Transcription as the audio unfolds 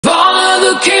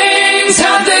the kings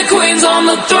had their queens on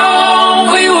the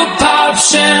throne, we would pop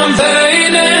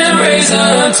champagne and raise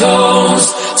a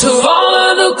toast to all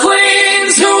of the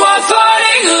queens who are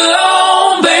fighting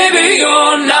alone. Baby,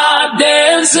 you're not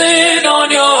dancing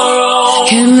on your own.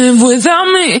 Can't live without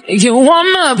me, you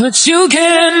wanna, but you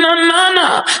can't,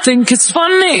 nah. Think it's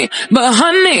funny, but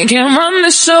honey, can't run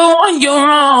the show on your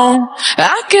own.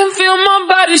 I can feel my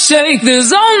body shake,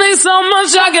 there's only so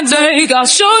much I can take. I'll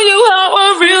show you how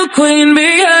a real queen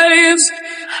behaves.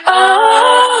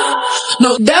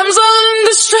 No damsel in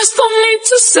distress, don't need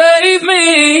to save me.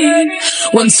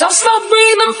 Once I stop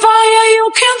breathing fire,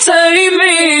 you can't tame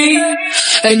me.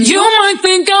 And you might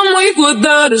think I'm weak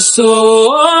without a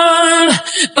sword,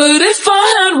 but if I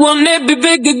had one, it'd be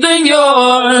bigger than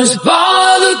yours. If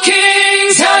all the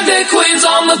kings had their queens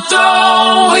on the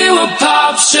throne, we would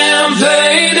pop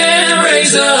champagne and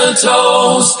raise a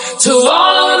toast to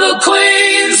all of the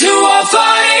queens who are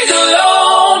fighting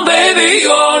alone. Baby,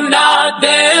 you're not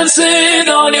dancing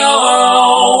on your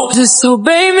own.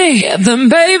 Disobey me, then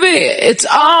baby, it's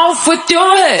off with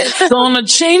your head. Gonna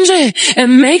change it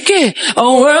and make it a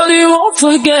world you won't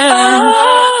forget.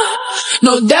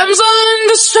 No damsel in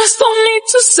distress, don't need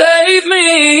to save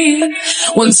me.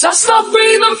 Once I stop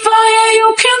breathing fire,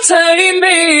 you can't tame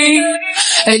me.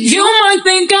 And you might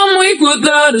think I'm weak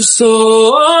without a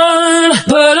sword,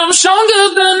 but I'm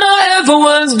stronger than I ever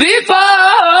was before.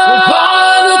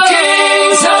 All the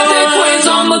kings had their queens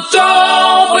on the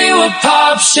throne, we would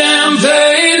pop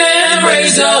champagne and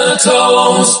raise a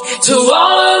toast to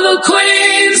all of the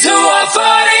queens who are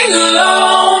fighting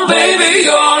alone. Baby,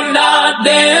 you're not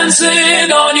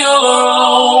dancing on your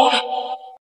own.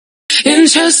 In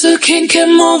chess, a king can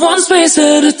move one space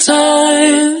at a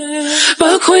time,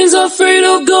 but queens are free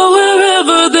to go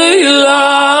wherever they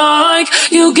like.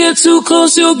 You get too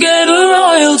close, you'll get a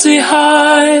royalty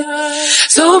high.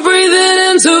 So breathe it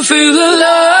in to feel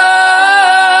alive.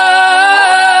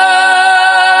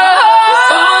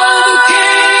 All the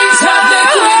kings have their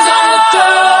queens on the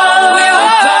throne, we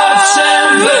will pop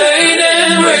champagne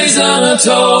and raise a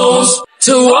toast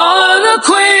to all of the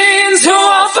queens